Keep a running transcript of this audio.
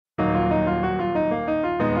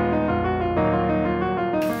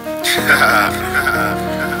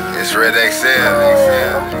It's Red Dexta.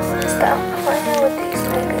 Stop playing with these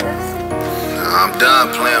niggas. I'm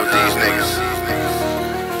done playing with these niggas.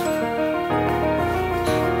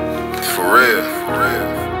 For real.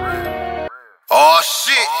 Oh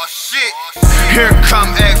shit. Here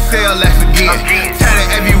come XLX again.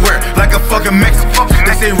 Tatted everywhere like a fucking Mexican.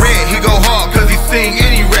 They say Red, he go hard cause he sing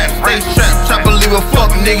any rap. Stay strapped, try to leave a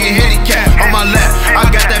fuck nigga handicap. On my lap, I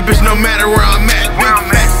got that bitch no matter where I'm at. Big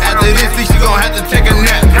facts, after this she gon' have to take a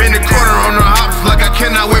nap. In the corner on her hops like I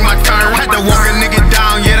cannot wait my turn. Had to walk a nigga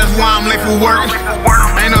down, yeah that's why I'm late for work.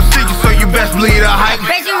 Ain't no secret so you best believe the hype.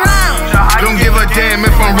 Don't give a damn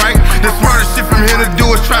if I'm right. The smartest shit from him to do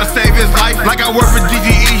is try to save his life. Like I work for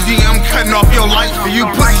DGEG, I'm cutting off your life. You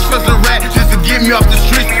pussy trust a rat just to get me off the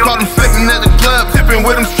street. Caught him slipping at the club, tipping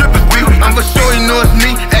with them strippers be. I'm for sure you know it's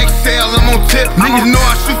me, XL, I'm on tip. Niggas know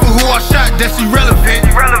I shoot for who I shot, that's irrelevant.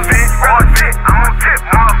 I'm on tip,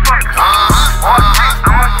 motherfucker. I'm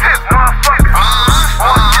on tip, motherfucker. I'm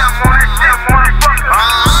on that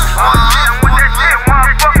shit,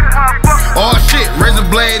 motherfucker. Oh shit, razor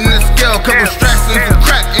blade in the scale, couple straps and some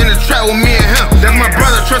crack in the trap with me and him. That's my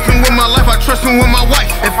brother, trust him with my life, I trust him with my wife.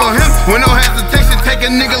 And for him, with no hesitation, take a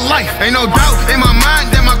nigga life. Ain't no doubt in my mind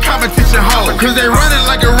that my competition hold. Cause they running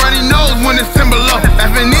like a runny nose when it's 10 below.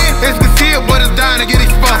 Effing in, it's concealed, but it's dying to get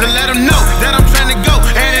exposed. To let them know that I'm trying to go,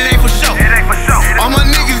 and it ain't for show. All my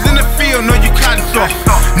niggas in the field know you cotton soft.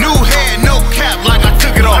 New head, no cap, like I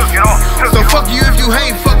took it off. So fuck you if you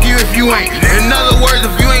hate, fuck you if you ain't. In other words,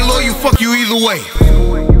 if you ain't loyal, fuck you either way.